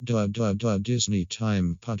Disney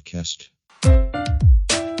Time Podcast.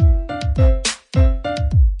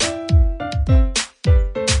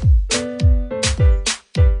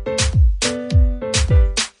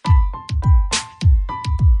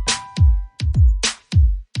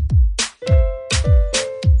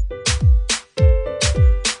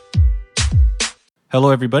 Hello,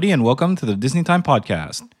 everybody, and welcome to the Disney Time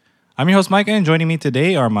Podcast. I'm your host, Micah, and joining me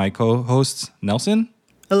today are my co-hosts, Nelson.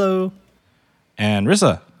 Hello. And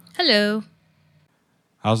Rissa. Hello.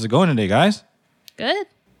 How's it going today, guys? Good.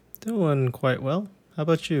 Doing quite well. How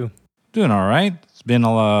about you? Doing all right. It's been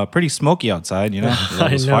pretty smoky outside, with all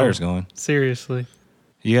those fires going. Seriously.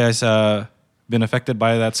 You guys been affected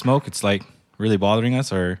by that smoke? It's like really bothering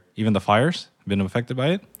us, or even the fires been affected by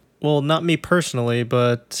it? Well, not me personally,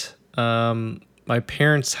 but my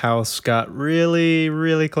parents' house got really,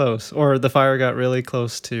 really close. Or the fire got really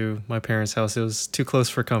close to my parents' house. It was too close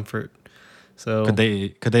for comfort. So Could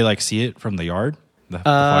they like see it from the yard? The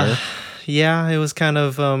fire? yeah, it was kind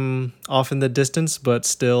of off in the distance, but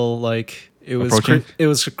still like it was Approaching? it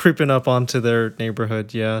was creeping up onto their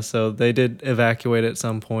neighborhood. Yeah, so they did evacuate at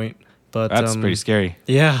some point. But That's pretty scary.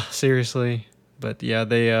 Yeah, seriously. But yeah,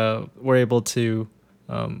 they were able to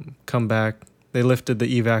come back. They lifted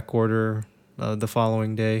the evac order the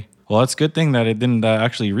following day. Well, it's a good thing that it didn't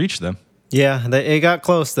actually reach them. Yeah, it got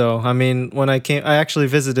close though. I mean, when I actually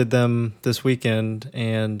visited them this weekend,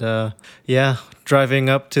 and driving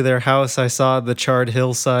up to their house, I saw the charred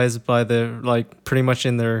hillsides by pretty much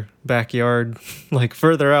in their backyard, like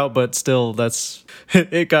further out, but still,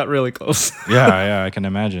 it got really close. Yeah, I can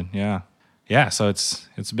imagine. Yeah. So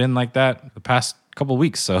it's been like that the past couple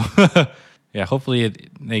weeks. So yeah, hopefully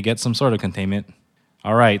they get some sort of containment.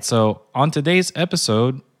 All right. So on today's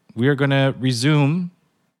episode, we are going to resume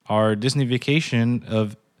our Disney vacation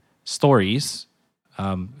of stories,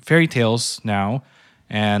 fairy tales now,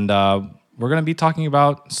 and we're going to be talking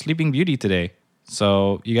about Sleeping Beauty today.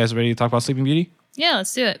 So you guys ready to talk about Sleeping Beauty? Yeah,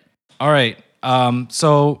 let's do it. All right.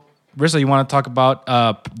 So, Rissa, you want to talk about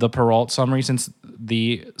the Perrault summary, since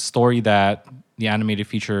the story that the animated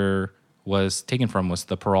feature was taken from was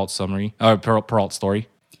the Perrault summary, or Perrault story?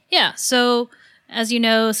 Yeah, so as you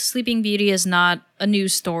know, Sleeping Beauty is not a new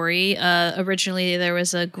story. Originally, there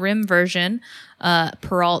was a Grimm version.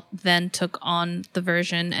 Perrault then took on the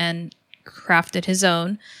version and crafted his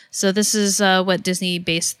own. So this is what Disney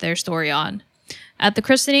based their story on. At the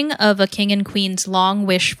christening of a king and queen's long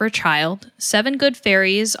wish for a child, 7 good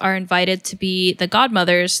fairies are invited to be the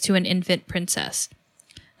godmothers to an infant princess.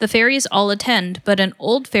 The fairies all attend, but an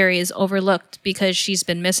old fairy is overlooked because she's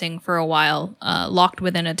been missing for a while, locked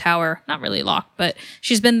within a tower. Not really locked, but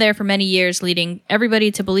she's been there for many years, leading everybody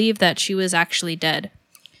to believe that she was actually dead.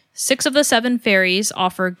 6 of the 7 fairies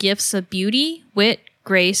offer gifts of beauty, wit,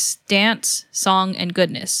 grace, dance, song, and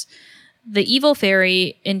goodness. The evil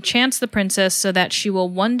fairy enchants the princess so that she will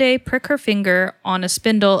one day prick her finger on a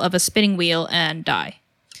spindle of a spinning wheel and die.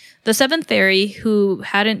 The 7th fairy, who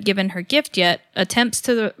hadn't given her gift yet, attempts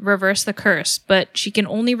to reverse the curse, but she can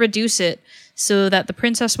only reduce it so that the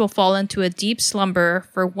princess will fall into a deep slumber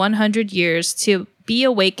for 100 years to be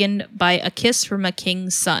awakened by a kiss from a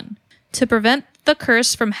king's son. To prevent the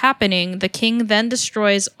curse from happening, the king then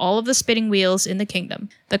destroys all of the spinning wheels in the kingdom.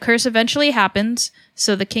 The curse eventually happens,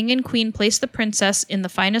 so the king and queen place the princess in the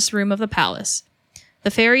finest room of the palace. The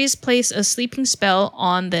fairies place a sleeping spell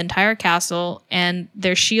on the entire castle, and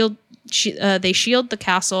they shield the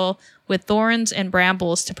castle with thorns and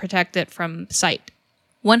brambles to protect it from sight.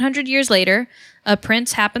 100 years later, a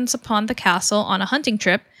prince happens upon the castle on a hunting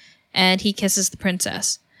trip, and he kisses the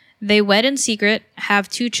princess. They wed in secret, have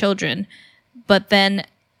 2 children, but then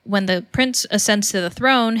when the prince ascends to the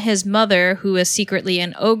throne, his mother, who is secretly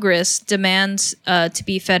an ogress, demands to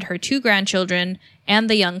be fed her 2 grandchildren and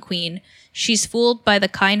the young queen. She's fooled by the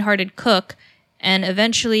kind-hearted cook, and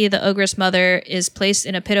eventually the ogress mother is placed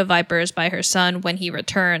in a pit of vipers by her son when he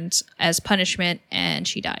returns as punishment, and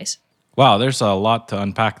she dies. Wow, there's a lot to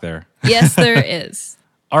unpack there. Yes, there is.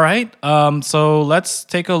 All right, so let's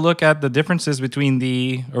take a look at the differences between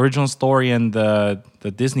the original story and the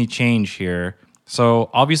Disney change here. So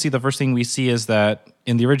obviously the first thing we see is that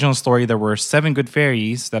in the original story there were 7 good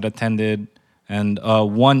fairies that attended and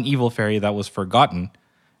 1 evil fairy that was forgotten.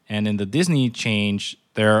 And in the Disney change,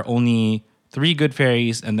 there are only 3 good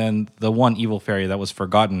fairies and then the 1 evil fairy that was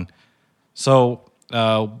forgotten. So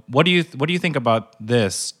what do you think about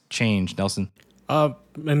this change, Nelson? I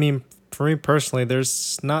mean, for me personally,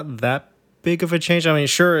 there's not that big of a change. I mean,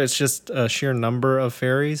 sure, it's just a sheer number of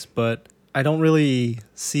fairies, but I don't really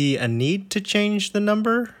see a need to change the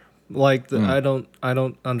number. I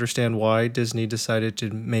don't understand why Disney decided to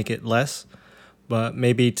make it less. but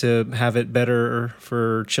maybe to have it better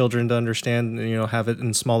for children to understand, have it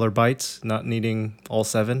in smaller bites, not needing all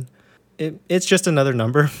 7. It's just another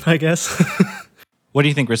number, I guess. What do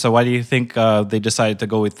you think, Rissa? Why do you think they decided to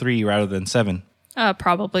go with 3 rather than 7?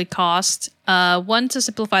 Probably cost. 1, to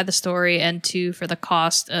simplify the story, and 2, for the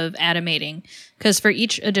cost of animating. Because for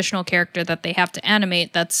each additional character that they have to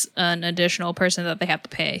animate, that's an additional person that they have to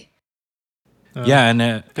pay.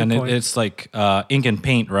 It's like ink and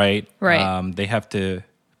paint, right? Right. They have to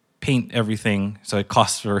paint everything, so it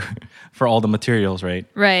costs for all the materials, right?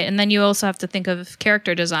 Right, and then you also have to think of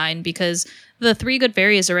character design, because the 3 good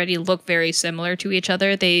fairies already look very similar to each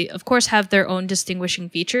other. They, of course, have their own distinguishing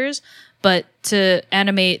features, but to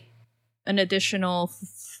animate an additional,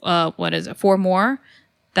 4 more,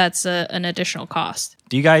 that's an additional cost.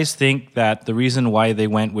 Do you guys think that the reason why they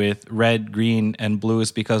went with red, green, and blue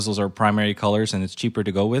is because those are primary colors and it's cheaper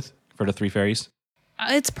to go with for the 3 fairies?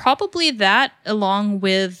 It's probably that, along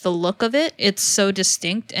with the look of it. It's so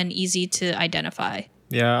distinct and easy to identify.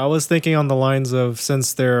 Yeah, I was thinking on the lines of,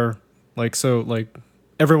 since they're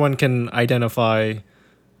everyone can identify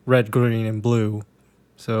red, green, and blue,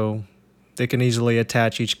 so they can easily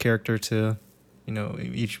attach each character to,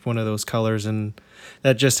 each one of those colors, and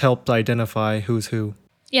that just helped identify who's who.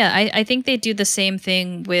 Yeah, I think they do the same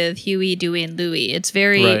thing with Huey, Dewey, and Louie. It's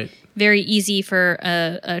very easy for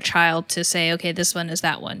a child to say, okay, this one is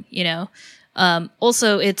that one,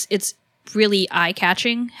 Also, it's really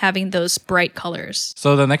eye-catching having those bright colors.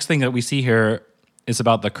 So the next thing that we see here is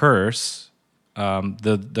about the curse.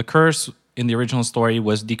 The curse in the original story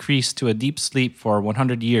was decreased to a deep sleep for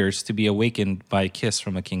 100 years to be awakened by a kiss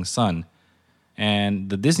from a king's son. And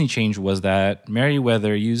the Disney change was that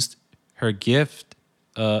Meriwether used her gift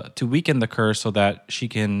to weaken the curse so that she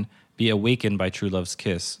can be awakened by true love's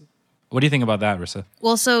kiss. What do you think about that, Rissa?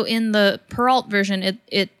 Well, so in the Perrault version,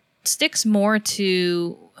 it sticks more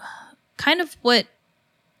to kind of what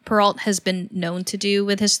Perrault has been known to do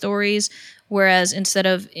with his stories, whereas instead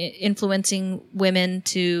of influencing women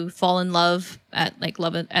to fall in love at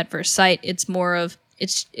love at first sight, it's more of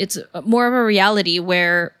a reality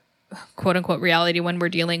where, quote unquote reality, when we're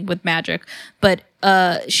dealing with magic, but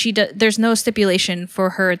there's no stipulation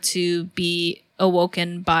for her to be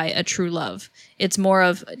awoken by a true love. It's more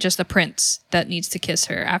of just a prince that needs to kiss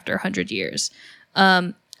her after 100 years.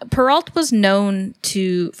 Perrault was known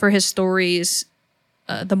for his stories.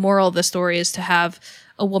 The moral of the story is to have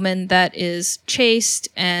a woman that is chaste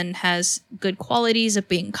and has good qualities of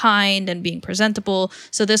being kind and being presentable.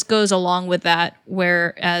 So this goes along with that,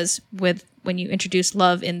 whereas when you introduce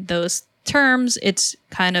love in those terms, it's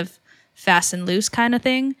kind of fast and loose kind of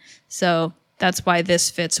thing. So that's why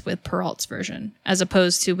this fits with Perrault's version, as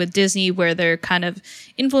opposed to with Disney, where they're kind of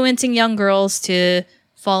influencing young girls to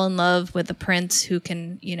fall in love with a prince who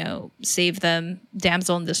can, save them,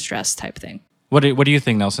 damsel in distress type thing. What do you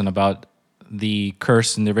think, Nelson, about the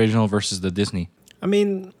curse in the original versus the Disney? I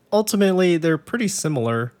mean, ultimately, they're pretty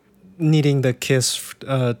similar, needing the kiss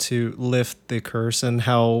to lift the curse, and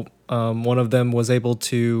how one of them was able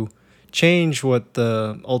to change what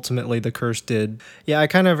ultimately the curse did. Yeah, I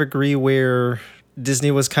kind of agree where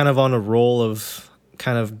Disney was kind of on a roll of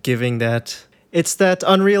kind of giving that. It's that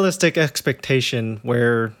unrealistic expectation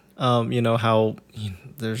where, how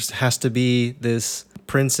there has to be this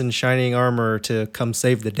prince in shining armor to come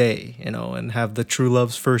save the day, and have the true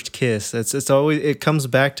love's first kiss. It's always, it comes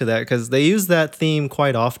back to that, because they use that theme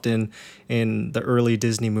quite often in the early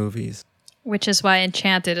Disney movies. Which is why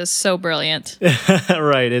Enchanted is so brilliant.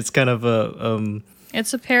 Right, it's kind of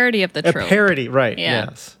it's a parody of the trope. A parody, right? Yeah.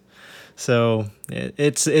 Yes. So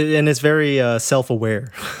it's very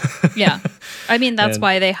self-aware. Yeah, I mean that's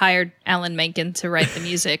why they hired Alan Menken to write the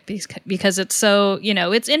music, because it's so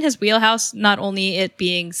it's in his wheelhouse. Not only it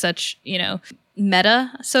being such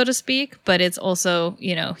meta, so to speak, but it's also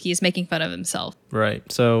he's making fun of himself. Right.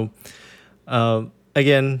 So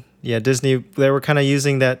again, yeah, Disney, they were kind of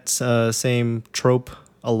using that same trope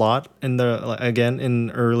a lot in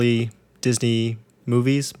early Disney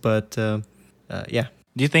movies, but yeah.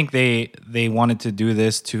 Do you think they wanted to do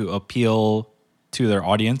this to appeal to their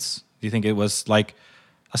audience? Do you think it was like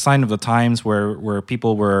a sign of the times where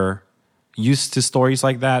people were used to stories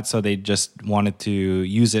like that, so they just wanted to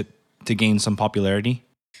use it to gain some popularity?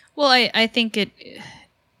 Well, I think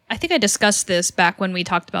I discussed this back when we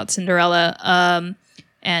talked about Cinderella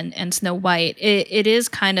and Snow White. It is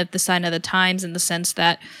kind of the sign of the times, in the sense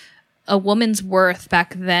that a woman's worth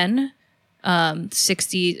back then,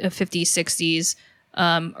 50s, 60s,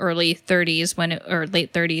 early 30s or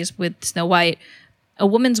late 30s with Snow White, a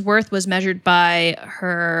woman's worth was measured by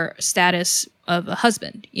her status of a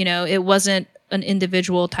husband. It wasn't an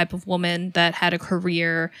individual type of woman that had a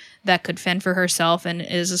career, that could fend for herself and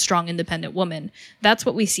is a strong, independent woman. That's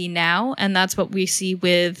what we see now, and that's what we see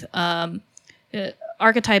with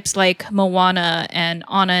archetypes like Moana and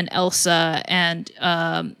Anna and Elsa and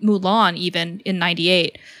Mulan, even in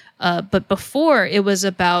 '98. But before, it was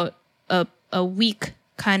about a weak,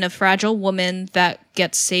 kind of fragile woman that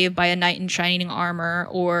gets saved by a knight in shining armor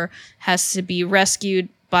or has to be rescued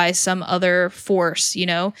by some other force.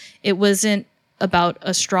 It wasn't about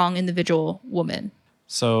a strong individual woman.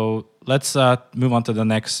 So let's move on to the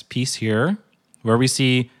next piece here, where we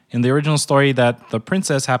see in the original story that the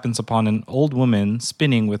princess happens upon an old woman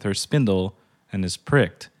spinning with her spindle and is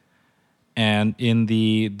pricked. And in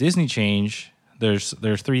the Disney change, there's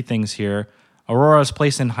three things here. Aurora is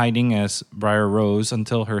placed in hiding as Briar Rose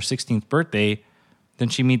until her 16th birthday. Then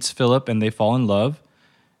she meets Philip and they fall in love.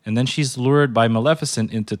 And then she's lured by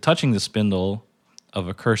Maleficent into touching the spindle of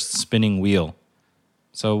a cursed spinning wheel.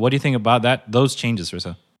 So what do you think about those changes,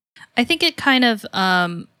 Rissa? I think it kind of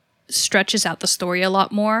stretches out the story a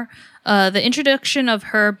lot more. The introduction of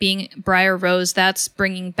her being Briar Rose, that's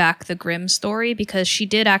bringing back the Grimm story, because she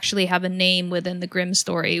did actually have a name within the Grimm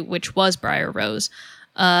story, which was Briar Rose.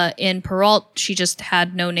 In Perrault, she just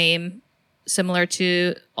had no name, similar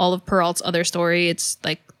to all of Perrault's other story. It's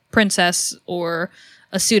like Princess or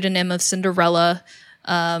a pseudonym of Cinderella.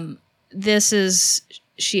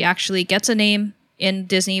 She actually gets a name in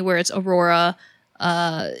Disney where it's Aurora.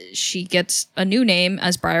 She gets a new name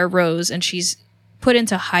as Briar Rose, and she's put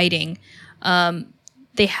into hiding.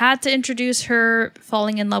 They had to introduce her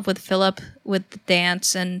falling in love with Philip with the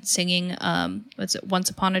dance and singing Once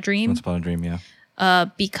Upon a Dream? Once Upon a Dream, yeah.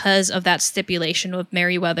 Because of that stipulation of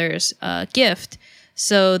Meriwether's gift.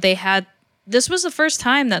 So this was the first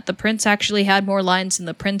time that the prince actually had more lines than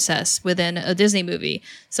the princess within a Disney movie.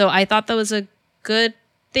 So I thought that was a good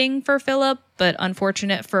thing for Philip, but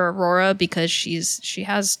unfortunate for Aurora because she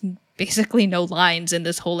has basically no lines in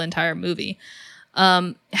this whole entire movie.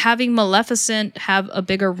 Having Maleficent have a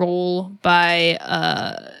bigger role by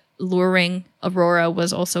luring Aurora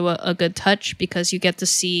was also a good touch, because you get to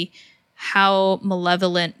see how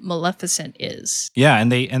malevolent Maleficent is. Yeah,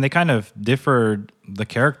 and they kind of differed the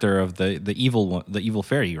character of the evil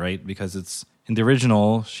fairy, right? Because it's in the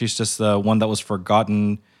original, she's just the one that was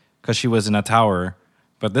forgotten because she was in a tower.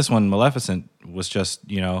 But this one, Maleficent, was just,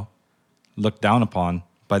 looked down upon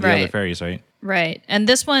by the other fairies, right? Right. And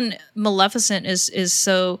this one, Maleficent is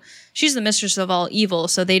so, she's the mistress of all evil,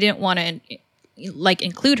 so they didn't want to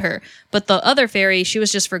include her. But the other fairy, she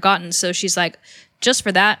was just forgotten, so she's like, just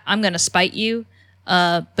for that, I'm going to spite you.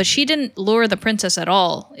 But she didn't lure the princess at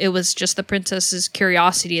all. It was just the princess's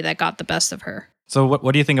curiosity that got the best of her. So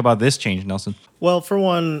what do you think about this change, Nelson? Well, for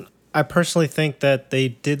one, I personally think that they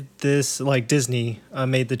did this, like Disney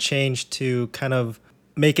made the change to kind of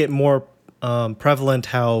make it more prevalent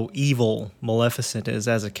how evil Maleficent is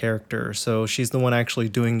as a character. So she's the one actually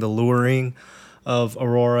doing the luring of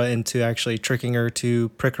Aurora into actually tricking her to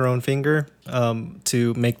prick her own finger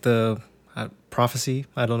to make the prophecy,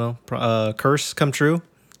 curse come true.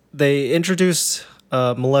 They introduced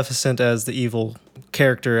Maleficent as the evil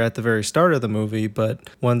character at the very start of the movie, but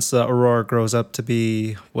once Aurora grows up to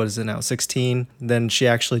be, 16, then she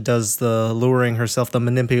actually does the luring herself, the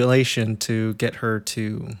manipulation to get her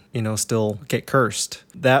to, still get cursed.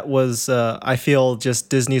 That was, I feel, just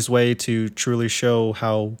Disney's way to truly show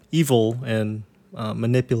how evil and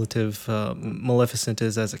manipulative Maleficent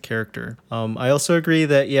is as a character. I also agree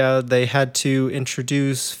that they had to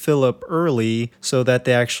introduce Philip early so that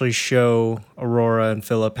they actually show Aurora and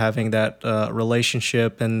Philip having that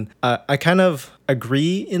relationship, and I kind of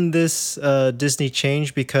agree in this Disney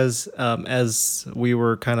change because as we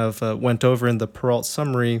were kind of went over in the Perrault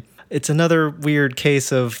summary, it's another weird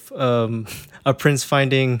case of a prince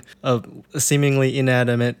finding a seemingly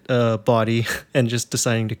inanimate body and just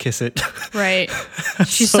deciding to kiss it. Right.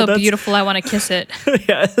 She's so beautiful, I want to kiss it.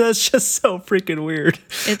 Yeah, that's just so freaking weird.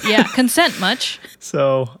 Consent much.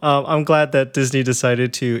 So I'm glad that Disney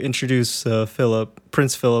decided to introduce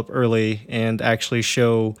Prince Philip early and actually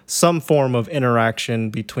show some form of interaction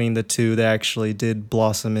between the two that actually did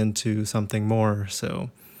blossom into something more. So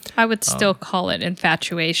I would still call it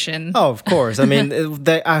infatuation. Oh, of course. I mean,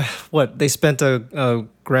 they spent a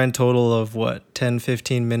grand total of 10,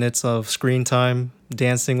 15 minutes of screen time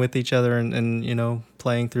dancing with each other and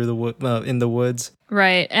playing through in the woods.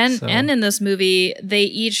 Right. And in this movie, they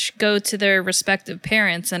each go to their respective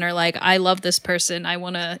parents and are like, I love this person. I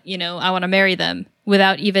want to marry them,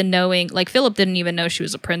 without even knowing, like Philip didn't even know she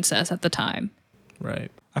was a princess at the time.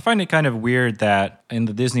 Right. I find it kind of weird that in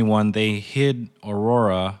the Disney one, they hid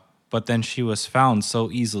Aurora, but then she was found so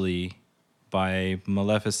easily by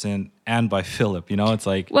Maleficent and by Philip. You know, it's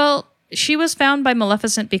like, Well, she was found by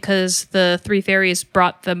Maleficent because the three fairies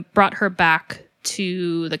brought her back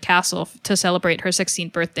to the castle to celebrate her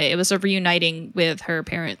 16th birthday. It was a reuniting with her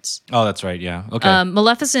parents. oh, that's right. Yeah. Okay.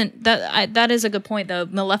 Maleficent, that is a good point though.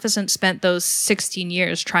 Maleficent spent those 16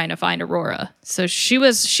 years trying to find Aurora. So she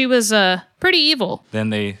was pretty evil.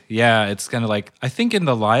 Then it's kind of like, I think in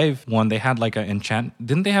the live one, they had like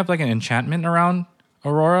didn't they have like an enchantment around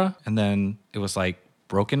Aurora? And then it was like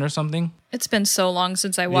broken or something? It's been so long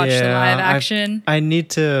since I watched the live action. I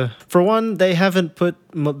need to. For one, they haven't put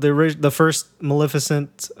the first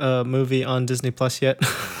Maleficent movie on Disney Plus yet.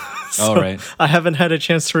 Oh, right. I haven't had a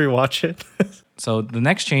chance to rewatch it. So the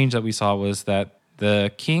next change that we saw was that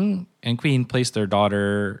the king and queen placed their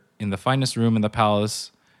daughter in the finest room in the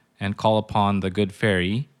palace and call upon the good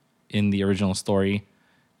fairy in the original story.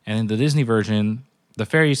 And in the Disney version, the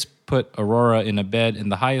fairies put Aurora in a bed in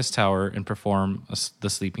the highest tower and perform the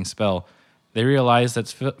sleeping spell. They realize that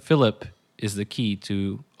Philip is the key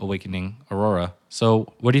to awakening Aurora.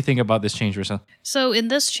 So what do you think about this change, Rissa? So in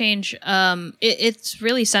this change, it's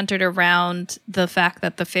really centered around the fact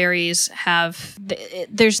that the fairies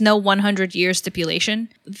there's no 100-year stipulation.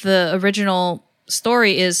 The original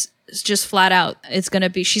story is just flat out.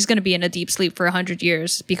 She's gonna be in a deep sleep for 100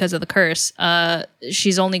 years because of the curse.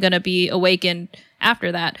 She's only gonna be awakened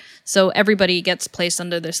after that. So everybody gets placed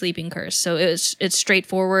under the sleeping curse. So it's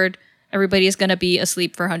straightforward. Everybody is going to be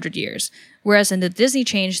asleep for 100 years. Whereas in the Disney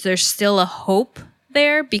change, there's still a hope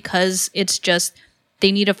there because it's just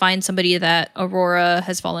they need to find somebody that Aurora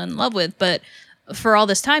has fallen in love with. But for all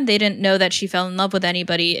this time, they didn't know that she fell in love with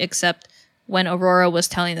anybody except when Aurora was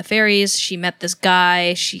telling the fairies she met this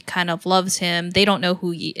guy. She kind of loves him. They don't know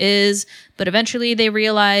who he is. But eventually they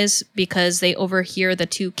realize because they overhear the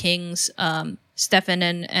two kings, Stefan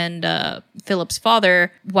and Philip's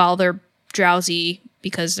father, while they're drowsy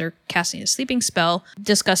because they're casting a sleeping spell,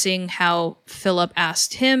 discussing how Philip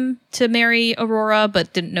asked him to marry Aurora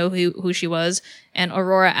but didn't know who she was, and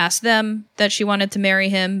Aurora asked them that she wanted to marry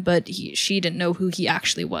him, but she didn't know who he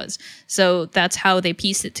actually was. So that's how they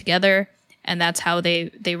pieced it together, and that's how they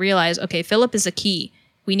realize, okay, Philip is a key.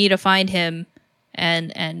 We need to find him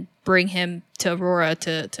and bring him to Aurora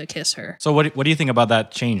to kiss her. So what do you think about that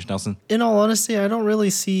change, Nelson? In all honesty,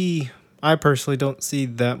 I personally don't see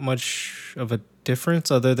that much of a difference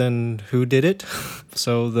other than who did it.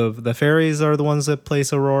 So the fairies are the ones that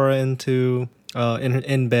place Aurora into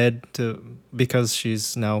in bed because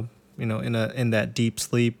she's now in that deep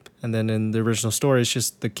sleep, and then in the original story it's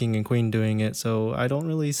just the king and queen doing it. So I don't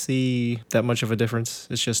really see that much of a difference.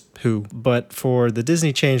 It's just who. But for the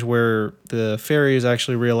Disney change where the fairies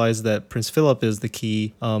actually realize that Prince Philip is the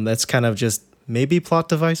key, that's kind of just maybe plot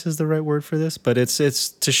device is the right word for this, but it's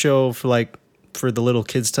to show for the little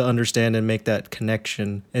kids to understand and make that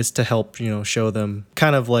connection. Is to help, show them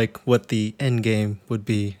kind of like what the end game would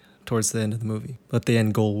be towards the end of the movie, what the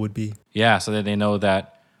end goal would be. Yeah, so that they know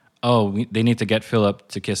that, they need to get Philip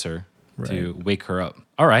to kiss her, to wake her up.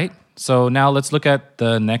 All right, so now let's look at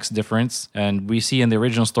the next difference. And we see in the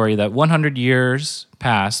original story that 100 years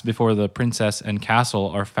pass before the princess and castle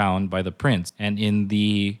are found by the prince. And in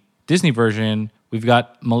the Disney version, we've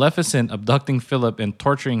got Maleficent abducting Philip and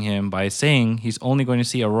torturing him by saying he's only going to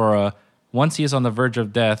see Aurora once he is on the verge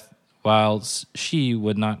of death, whilst she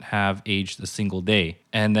would not have aged a single day.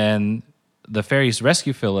 And then the fairies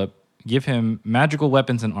rescue Philip, give him magical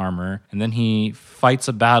weapons and armor, and then he fights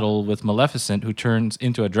a battle with Maleficent, who turns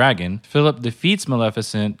into a dragon. Philip defeats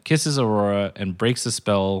Maleficent, kisses Aurora, and breaks the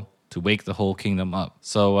spell to wake the whole kingdom up.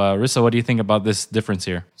 So, Rissa, what do you think about this difference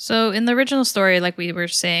here? So in the original story, like we were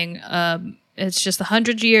saying, it's just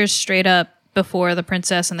 100 years straight up before the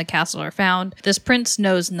princess and the castle are found. This prince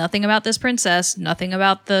knows nothing about this princess, nothing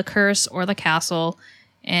about the curse or the castle,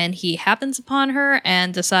 and he happens upon her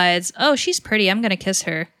and decides, oh, she's pretty, I'm gonna kiss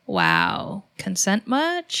her. Wow. Consent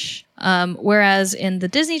much? Whereas in the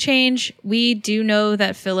Disney change, we do know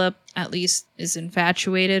that Philip at least is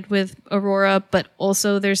infatuated with Aurora, but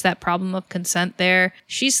also there's that problem of consent there.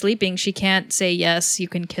 She's sleeping. She can't say, yes, you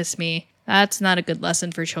can kiss me. That's not a good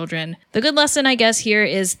lesson for children. The good lesson, I guess, here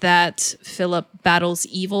is that Philip battles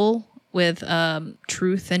evil with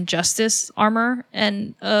truth and justice armor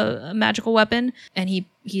and a magical weapon, and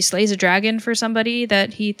he slays a dragon for somebody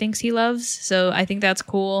that he thinks he loves. So I think that's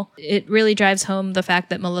cool. It really drives home the fact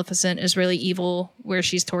that Maleficent is really evil, where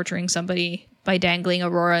she's torturing somebody by dangling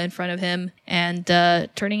Aurora in front of him and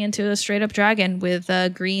turning into a straight up dragon with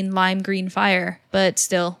lime green fire. But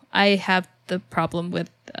still, I have the problem with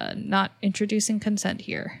not introducing consent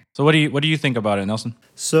here. So what do you think about it, Nelson?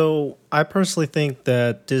 So I personally think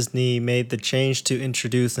that Disney made the change to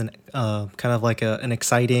introduce an kind of like an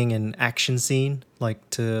exciting and action scene, like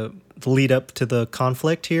to lead up to the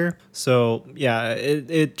conflict here. So yeah,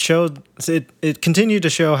 it continued to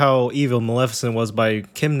show how evil Maleficent was by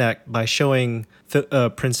showing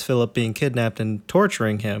Prince Philip being kidnapped and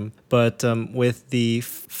torturing him, but with the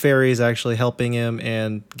fairies actually helping him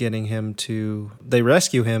and getting him to, they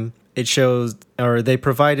rescue him. It shows, or they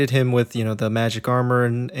provided him with, the magic armor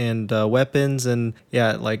and weapons, and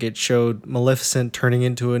yeah, like it showed Maleficent turning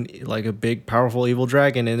into a big, powerful, evil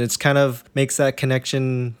dragon, and it's kind of makes that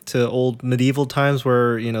connection to old medieval times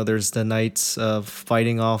where there's the knights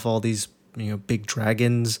fighting off all these big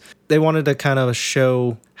dragons. They wanted to kind of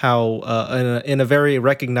show how in a very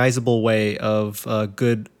recognizable way of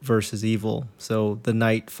good versus evil. So the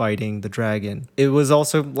knight fighting the dragon. It was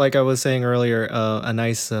also, like I was saying earlier, a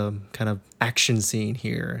nice kind of action scene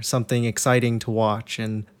here, something exciting to watch,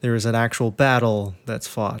 and there is an actual battle that's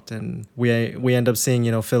fought, and we end up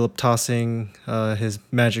seeing Philip tossing his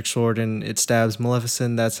magic sword, and it stabs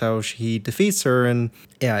Maleficent. That's how he defeats her, and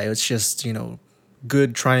yeah, it's just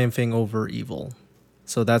good triumphing over evil.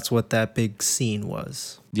 So that's what that big scene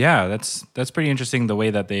was. Yeah, that's pretty interesting the way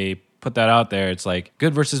that they put that out there. It's like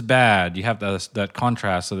good versus bad. You have that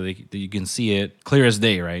contrast so that you can see it clear as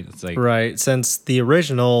day, right? It's like right, since the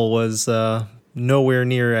original was nowhere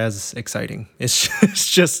near as exciting.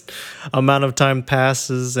 It's just amount of time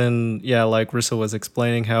passes, and yeah, like Rissa was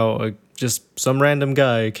explaining how just some random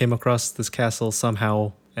guy came across this castle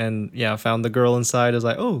somehow, and yeah, found the girl inside. Is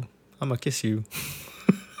like, oh, I'm gonna kiss you.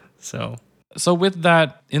 So with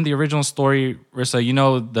that, in the original story,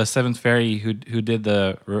 Rissa, the seventh fairy who did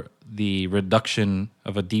the reduction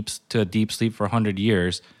of a deep sleep for 100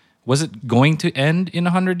 years, was it going to end in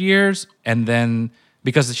 100 years? And then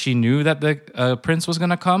because she knew that the prince was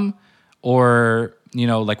gonna come, or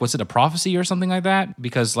was it a prophecy or something like that?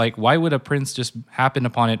 Because why would a prince just happen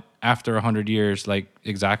upon it after 100 years,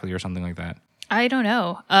 exactly, or something like that? I don't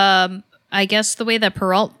know. I guess the way that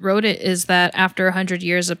Perrault wrote it is that after 100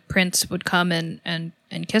 years, a prince would come and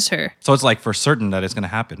kiss her. So it's for certain that it's going to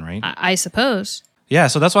happen, right? I suppose. Yeah,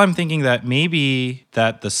 so that's why I'm thinking that maybe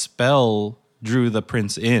that the spell drew the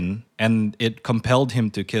prince in and it compelled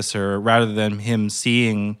him to kiss her rather than him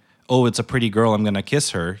seeing, oh, it's a pretty girl, I'm going to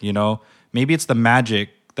kiss her, Maybe it's the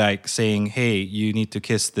magic saying, hey, you need to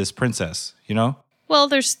kiss this princess, Well,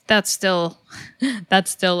 that's still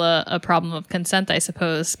a problem of consent, I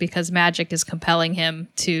suppose, because magic is compelling him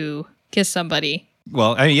to kiss somebody.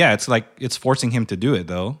 Well, it's forcing him to do it,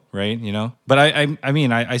 though, right? But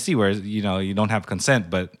I see where you don't have consent,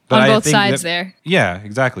 but on I both think sides there. Yeah,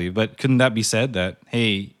 exactly. But couldn't that be said that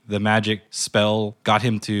hey, the magic spell got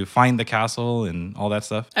him to find the castle and all that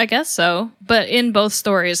stuff? I guess so. But in both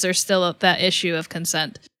stories, there's still that issue of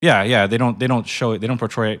consent. Yeah. They don't show it. They don't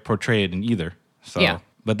portray it in either. So, yeah.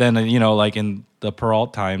 But then, in the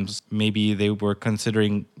Perrault times, maybe they were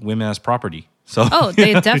considering women as property. So. Oh,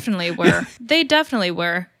 they definitely were. They definitely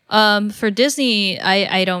were. For Disney,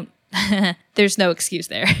 I don't. There's no excuse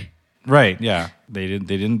there. Right. Yeah. They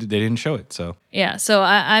didn't show it. So. Yeah. So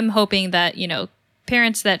I'm hoping that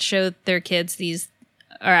parents that show their kids these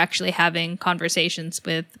are actually having conversations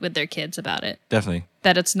with their kids about it. Definitely.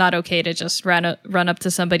 That it's not okay to just run up to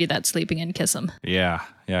somebody that's sleeping and kiss them. Yeah.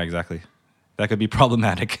 Yeah. Exactly. That could be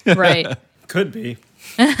problematic. Right. Could be.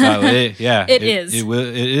 It is.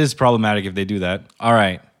 It is problematic if they do that. All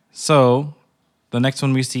right. So the next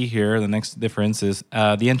one we see here, the next difference is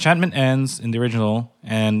the enchantment ends in the original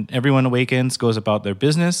and everyone awakens, goes about their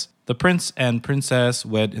business. The prince and princess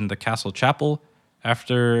wed in the castle chapel.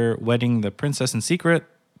 After wedding the princess in secret,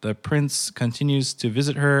 the prince continues to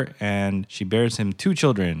visit her and she bears him 2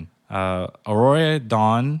 children, Aurora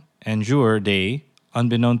Dawn and Jour Day,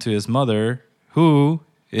 unbeknown to his mother, who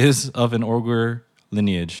is of an ogre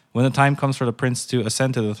lineage. When the time comes for the prince to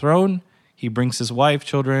ascend to the throne, he brings his wife,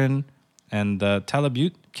 children, and the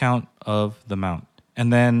Talabute, Count of the Mount.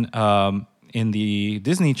 And then in the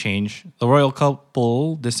Disney change, the royal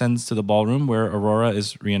couple descends to the ballroom where Aurora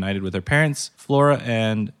is reunited with her parents. Flora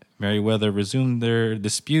and Merryweather resume their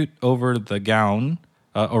dispute over the gown,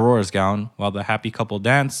 Aurora's gown, while the happy couple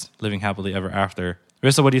dance, living happily ever after.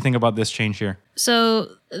 Rissa, what do you think about this change here?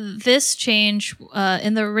 So this change,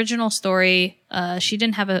 in the original story, she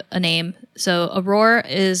didn't have a name. So Aurora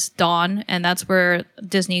is Dawn, and that's where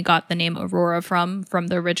Disney got the name Aurora from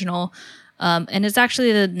the original. And it's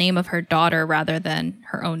actually the name of her daughter rather than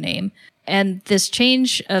her own name. And this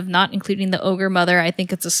change of not including the ogre mother, I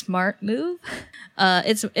think it's a smart move.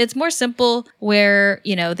 It's more simple where,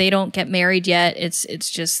 you know, they don't get married yet. It's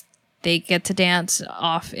just they get to dance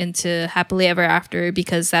off into happily ever after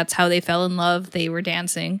because that's how they fell in love. They were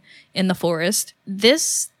dancing in the forest. The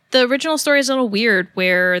original story is a little weird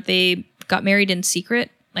where they got married in secret.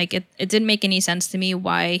 Like it didn't make any sense to me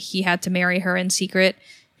why he had to marry her in secret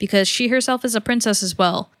because she herself is a princess as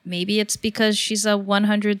well. Maybe it's because she's a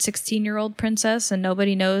 116-year-old princess and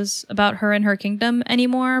nobody knows about her and her kingdom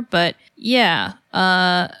anymore. But yeah,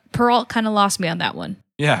 Perrault kind of lost me on that one.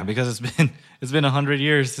 Yeah, because it's been 100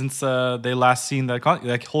 years since they last seen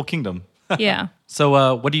that whole kingdom. Yeah.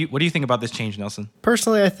 So what do you think about this change, Nelson?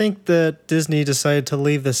 Personally, I think that Disney decided to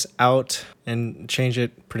leave this out and change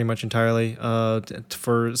it pretty much entirely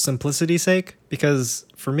for simplicity's sake. Because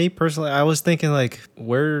for me personally, I was thinking like,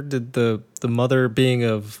 where did the mother being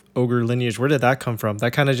of ogre lineage, where did that come from?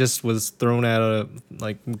 That kind of just was thrown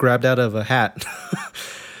grabbed out of a hat.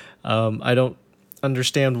 I don't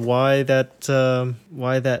understand why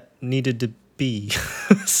that needed to be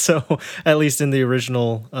so at least in the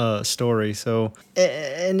original story. So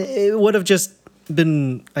and it would have just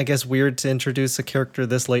been, I guess, weird to introduce a character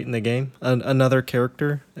this late in the game, another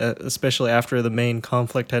character, especially after the main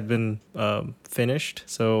conflict had been finished.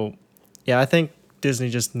 So yeah, I think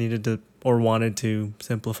Disney just needed to or wanted to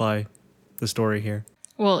simplify the story here.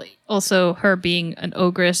 Well, also her being an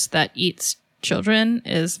ogress that eats children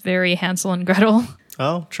is very Hansel and Gretel.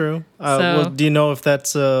 Oh, true. Well, do you know if that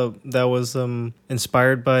was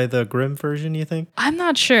inspired by the Grimm version, you think? I'm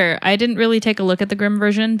not sure. I didn't really take a look at the Grimm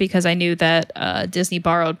version because I knew that Disney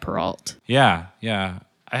borrowed Perrault. Yeah.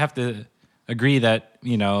 I have to agree that,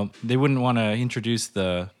 you know, they wouldn't want to introduce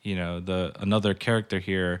the another character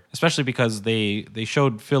here, especially because they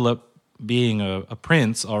showed Philip being a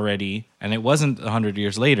prince already, and it wasn't 100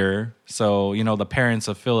 years later. So, you know, the parents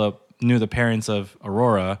of Philip knew the parents of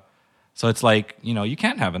Aurora. So it's like, you know, you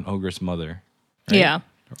can't have an ogress mother. Right?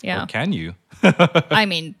 Yeah. Or can you? I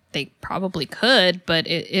mean, they probably could, but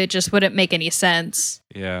it just wouldn't make any sense.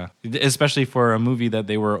 Yeah. Especially for a movie that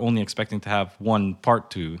they were only expecting to have one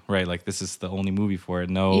part to, right? Like this is the only movie for it,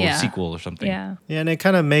 no sequel or something. Yeah. Yeah, and it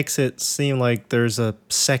kind of makes it seem like there's a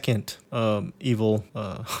second evil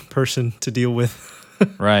person to deal with.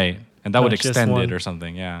 Right. And that would Not just extend one. it or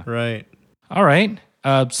something, yeah. Right. All right.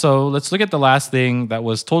 So let's look at the last thing that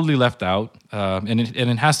was totally left out, and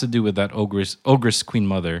it has to do with that ogress queen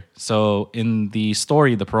mother. So in the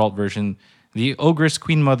story, the Perrault version, the ogress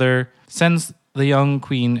queen mother sends the young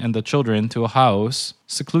queen and the children to a house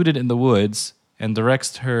secluded in the woods and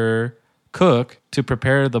directs her cook to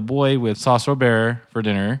prepare the boy with sauce robert for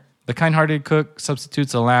dinner. The kind-hearted cook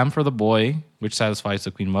substitutes a lamb for the boy, which satisfies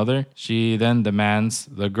the queen mother. She then demands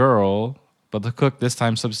the girl, but the cook this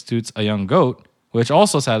time substitutes a young goat, which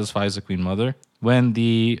also satisfies the queen mother. When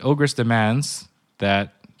the ogress demands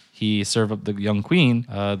that he serve up the young queen,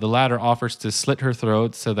 the latter offers to slit her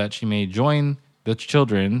throat so that she may join the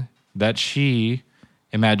children that she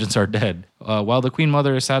imagines are dead. While the queen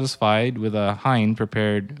mother is satisfied with a hind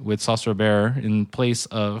prepared with sauce robert in place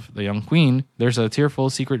of the young queen, there's a tearful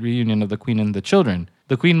secret reunion of the queen and the children.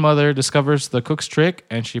 The queen mother discovers the cook's trick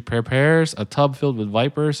and she prepares a tub filled with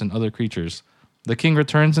vipers and other creatures. The king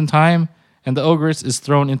returns in time and the ogress is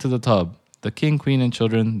thrown into the tub. The king, queen, and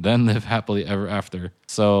children then live happily ever after.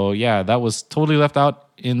 So yeah, that was totally left out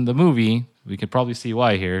in the movie. We could probably see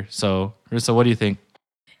why here. So Rissa, what do you think?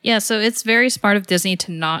 Yeah, so it's very smart of Disney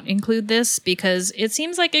to not include this because it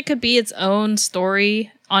seems like it could be its own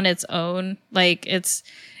story on its own. Like it's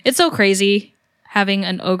so crazy having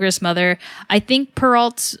an ogress mother. I think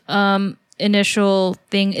Perrault's initial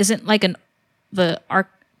thing isn't like the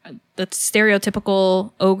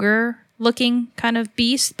stereotypical ogre looking kind of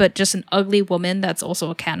beast, but just an ugly woman that's also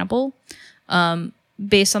a cannibal.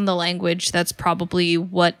 Based on the language, that's probably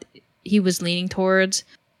what he was leaning towards.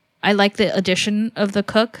 I like the addition of the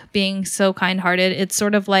cook being so kind-hearted. It's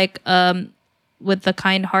sort of like with the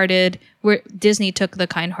kind-hearted, where Disney took the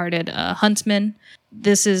kind-hearted huntsman.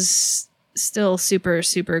 This is still super,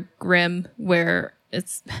 super grim, where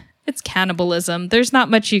it's cannibalism. There's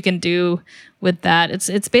not much you can do with that.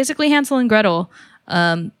 It's basically Hansel and Gretel,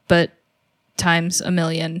 but times a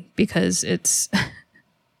million because it's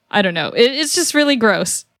I don't know. It's just really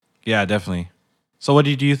gross. Yeah, definitely. So what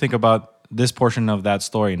did you think about this portion of that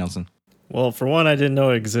story, Nelson? Well, for one, I didn't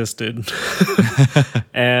know it existed.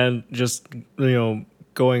 And just,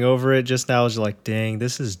 going over it just now, I was like, dang,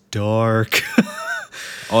 this is dark.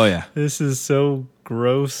 Oh, yeah. This is so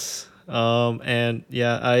gross. And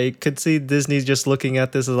yeah, I could see Disney just looking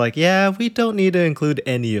at this as like, yeah, we don't need to include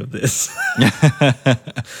any of this.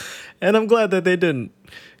 And I'm glad that they didn't.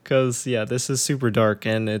 Because, yeah, this is super dark,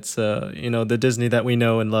 and it's, the Disney that we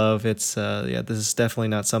know and love. It's, this is definitely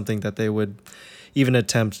not something that they would even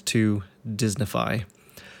attempt to Disneyfy.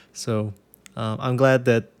 So, I'm glad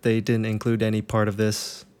that they didn't include any part of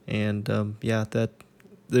this. And, that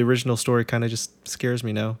the original story kind of just scares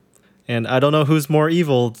me now. And I don't know who's more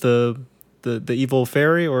evil, the evil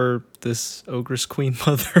fairy or this ogress queen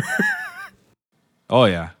mother. Oh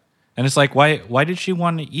yeah, and it's like why did she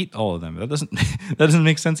want to eat all of them? That doesn't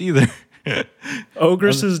make sense either.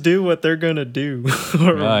 Ogresses do what they're gonna do,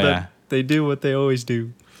 or yeah. they do what they always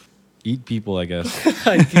do. Eat people, I guess.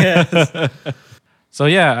 I guess. So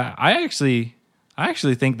yeah, I actually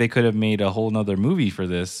think they could have made a whole nother movie for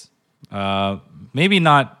this. Maybe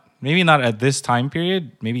not at this time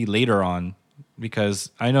period. Maybe later on, because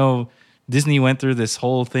I know Disney went through this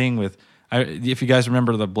whole thing with. If you guys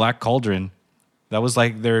remember the Black Cauldron, that was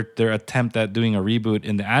like their attempt at doing a reboot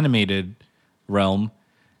in the animated realm,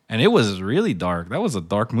 and it was really dark. That was a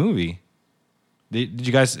dark movie. Did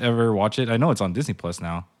you guys ever watch it? I know it's on Disney Plus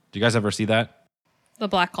now. Did you guys ever see that? The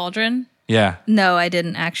Black Cauldron? Yeah. No, I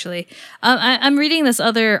didn't actually. I'm reading this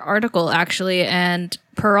other article actually, and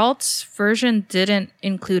Perrault's version didn't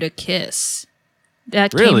include a kiss.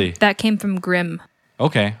 That came from Grimm.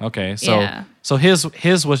 Okay. So Yeah. so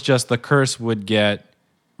his was just the curse would get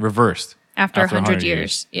reversed After 100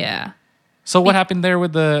 years. Yeah. So what happened there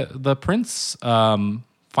with the prince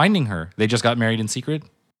finding her? They just got married in secret?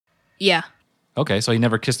 Yeah. Okay, so he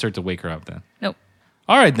never kissed her to wake her up then. Nope.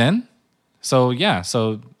 All right then. So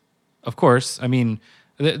of course, I mean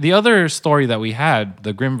the other story that we had,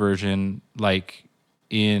 the Grimm version, like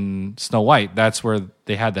in Snow White, that's where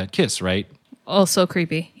they had that kiss, right? Also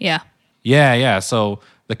creepy. Yeah. Yeah. So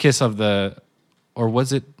the kiss of or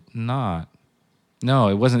was it not? No,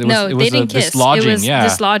 it wasn't. It was they didn't kiss. dislodging. It was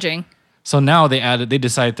dislodging. So now they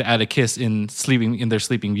decided to add a kiss in their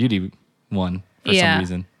Sleeping Beauty one for some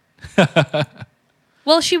reason.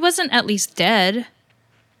 Well, she wasn't at least dead.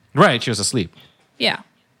 Right, she was asleep. Yeah.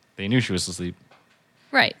 They knew she was asleep.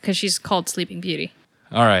 Right, because she's called Sleeping Beauty.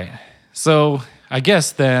 All right. So I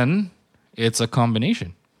guess then it's a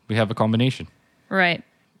combination. We have a combination. Right.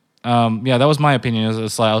 That was my opinion.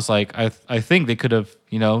 I was like, I think they could have,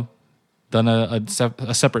 done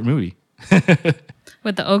a separate movie.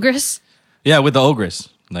 With the ogress? Yeah, with the ogress,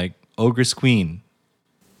 like Ogress Queen.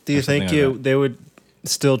 Do you think they would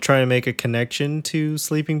still try to make a connection to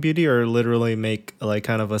Sleeping Beauty, or literally make like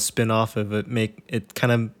kind of a spin-off of it, make it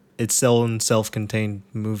kind of its own self-contained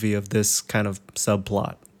movie of this kind of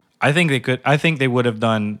subplot? I think they could. I think they would have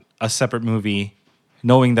done a separate movie,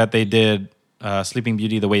 knowing that they did Sleeping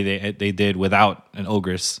Beauty the way they did without an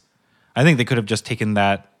ogress. I think they could have just taken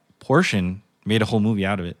that portion, made a whole movie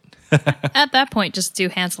out of it. At that point, just do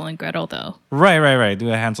Hansel and Gretel, though. Right. Do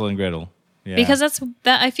a Hansel and Gretel. Yeah. Because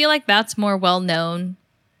that I feel like that's more well known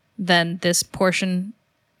than this portion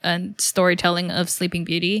and storytelling of Sleeping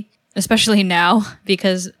Beauty, especially now.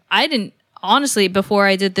 Because I didn't honestly, before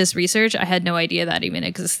I did this research, I had no idea that even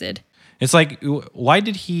existed. It's like, why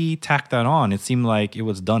did he tack that on? It seemed like it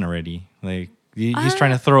was done already. Like he's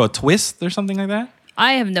trying to throw a twist or something like that.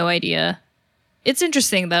 I have no idea. It's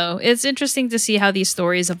interesting though. It's interesting to see how these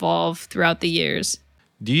stories evolve throughout the years.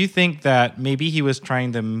 Do you think that maybe he was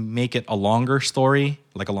trying to make it a longer story,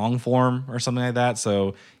 like a long form or something like that,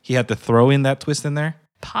 so he had to throw in that twist in there?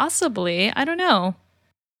 Possibly. I don't know.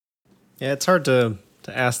 Yeah, it's hard to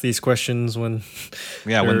ask these questions when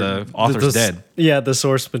when the author's dead. Yeah, the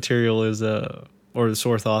source material is or the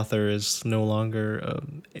source author is no longer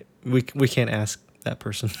we can't ask that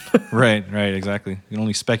person. Right, exactly. You can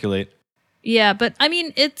only speculate. Yeah, but I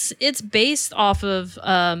mean, it's based off of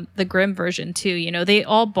the Grimm version too. You know, they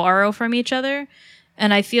all borrow from each other,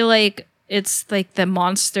 and I feel like it's like the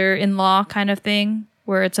monster-in-law kind of thing,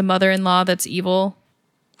 where it's a mother-in-law that's evil.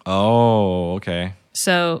 Oh, okay.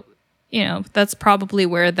 So, that's probably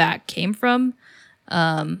where that came from.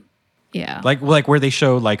 Yeah, like where they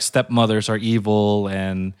show like stepmothers are evil,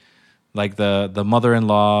 and like the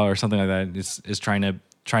mother-in-law or something like that is trying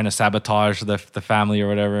to sabotage the family or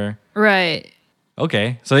whatever. Right.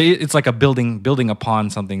 Okay, so it's like a building upon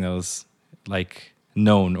something that was like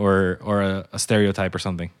known or a stereotype or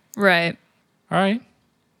something. Right. All right,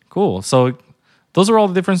 cool. So those are all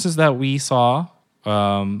the differences that we saw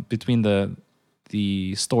between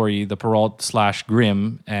the story, the Perrault /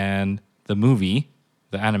 Grimm, and the movie,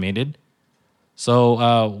 the animated.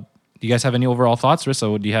 So do you guys have any overall thoughts?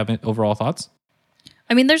 Rissa, do you have any overall thoughts?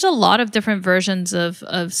 I mean, there's a lot of different versions of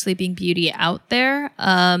Sleeping Beauty out there.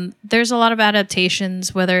 There's a lot of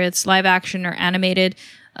adaptations, whether it's live action or animated.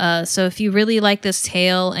 So if you really like this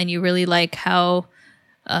tale and you really like how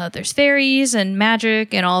There's fairies and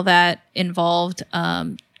magic and all that involved.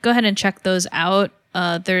 Go ahead and check those out.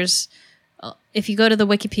 There's if you go to the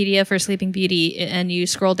Wikipedia for Sleeping Beauty and you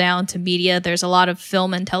scroll down to media, there's a lot of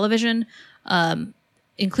film and television,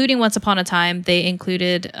 including Once Upon a Time. They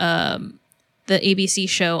included the ABC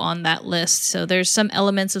show on that list. So there's some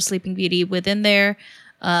elements of Sleeping Beauty within there.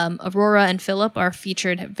 Aurora and Philip are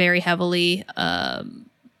featured very heavily.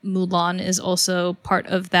 Mulan is also part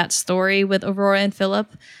of that story with Aurora and Philip.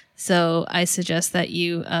 So I suggest that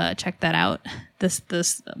you check that out, this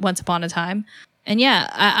Once Upon a Time. And yeah,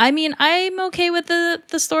 I mean, I'm okay with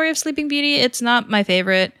the story of Sleeping Beauty. It's not my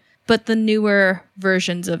favorite, but the newer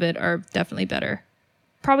versions of it are definitely better.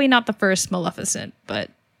 Probably not the first Maleficent, but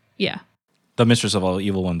yeah. The Mistress of All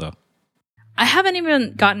Evil one, though. I haven't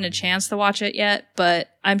even gotten a chance to watch it yet, but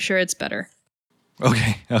I'm sure it's better.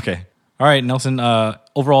 Okay. All right, Nelson,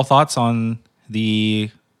 overall thoughts on the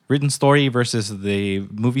written story versus the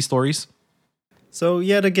movie stories? So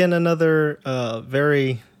yet again, another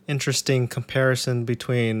very interesting comparison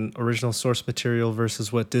between original source material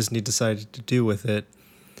versus what Disney decided to do with it.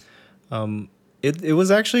 It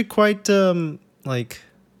was actually quite like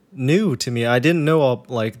new to me. I didn't know all,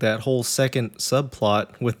 like that whole second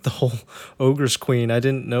subplot with the whole Ogre's Queen. I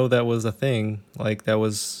didn't know that was a thing, like that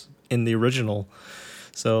was in the original.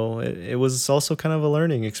 So it was also kind of a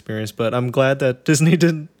learning experience, but I'm glad that Disney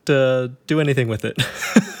didn't do anything with it.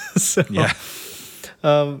 So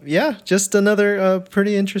Yeah. Just another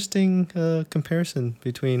pretty interesting comparison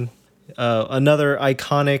between another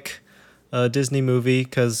iconic Disney movie,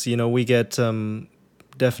 because we get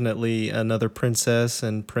definitely another princess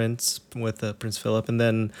and prince with Prince Philip, and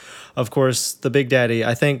then of course the Big Daddy.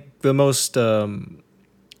 I think the most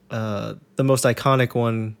iconic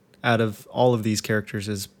one out of all of these characters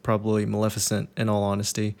is probably Maleficent, in all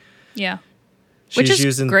honesty. Yeah, which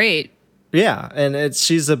is great. Yeah, and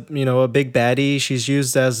she's a big baddie. She's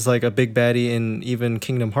used as like a big baddie in even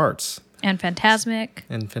Kingdom Hearts. And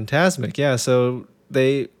Fantasmic. Yeah. So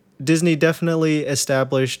Disney definitely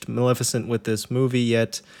established Maleficent with this movie,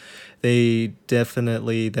 yet they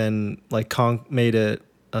definitely then like made her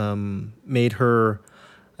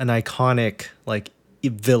an iconic like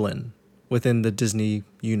villain within the Disney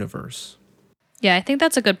universe. Yeah, I think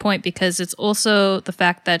that's a good point, because it's also the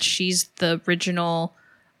fact that she's the original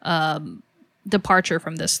departure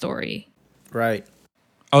from this story. Right.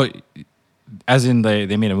 Oh, as in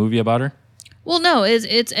they made a movie about her? Well, no,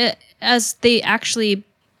 it's as they actually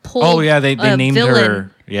pulled. Oh yeah, they named villain.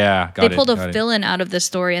 her. Yeah, They pulled a villain out of this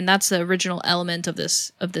story, and that's the original element of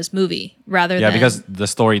this movie, rather than because the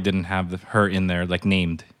story didn't have her in there like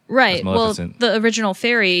named. Right. Well, the original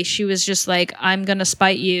fairy, she was just like, I'm gonna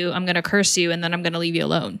spite you, I'm gonna curse you, and then I'm gonna leave you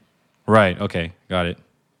alone. Right. Okay. Got it.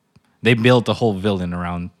 They built the whole villain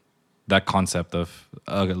around that concept of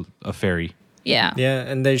a fairy. Yeah. Yeah,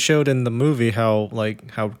 and they showed in the movie how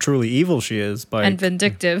truly evil she is and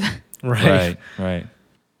vindictive. Right.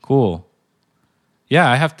 Cool. Yeah,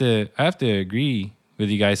 I have to agree with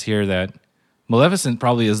you guys here that Maleficent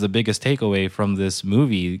probably is the biggest takeaway from this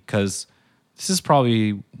movie, because this is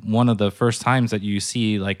probably one of the first times that you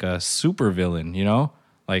see like a super villain,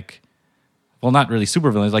 like, well, not really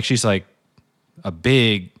super villains. Like she's like a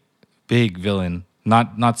big villain,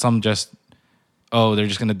 not some just, oh, they're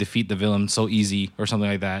just going to defeat the villain so easy or something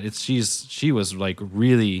like that. She was like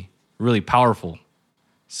really, really powerful.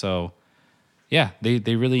 So yeah,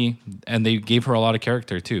 they really, and they gave her a lot of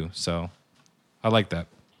character too. So I like that.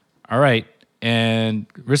 All right. And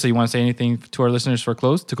Rissa, you want to say anything to our listeners to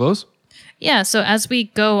close? Yeah, so as we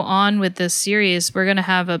go on with this series, we're going to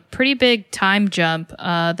have a pretty big time jump.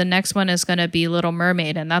 The next one is going to be Little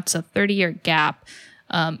Mermaid, and that's a 30-year gap.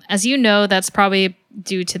 As you know, that's probably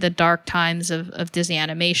due to the dark times of Disney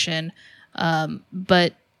animation.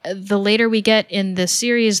 But the later we get in this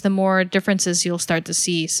series, the more differences you'll start to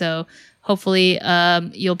see. So hopefully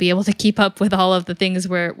you'll be able to keep up with all of the things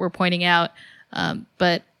we're pointing out.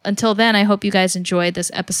 But until then, I hope you guys enjoyed this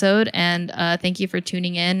episode, and thank you for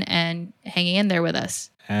tuning in and hanging in there with us.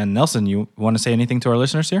 And Nelson, you want to say anything to our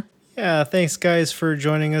listeners here? Yeah, thanks guys for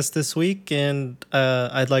joining us this week, and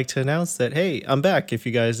I'd like to announce that, hey, I'm back. If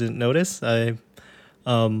you guys didn't notice, I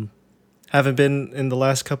haven't been in the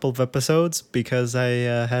last couple of episodes because I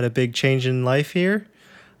had a big change in life here.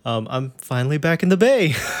 I'm finally back in the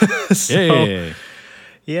Bay. So, Yay!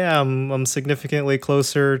 Yeah, I'm significantly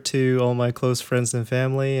closer to all my close friends and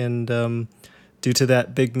family, and due to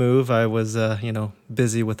that big move, I was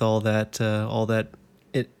busy with all that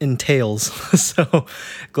it entails. So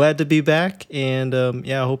glad to be back, and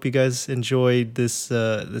I hope you guys enjoyed this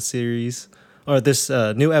the series, or this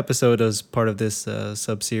new episode as part of this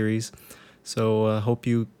sub series. So hope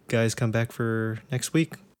you guys come back for next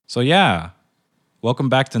week. So yeah, welcome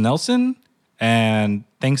back to Nelson, and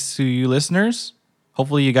thanks to you listeners.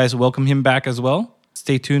 Hopefully you guys welcome him back as well.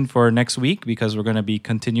 Stay tuned for next week because we're going to be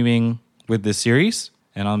continuing with this series.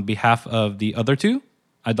 And on behalf of the other two,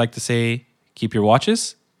 I'd like to say keep your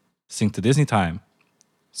watches, sync to Disney time.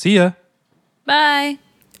 See ya. Bye.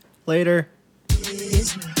 Later.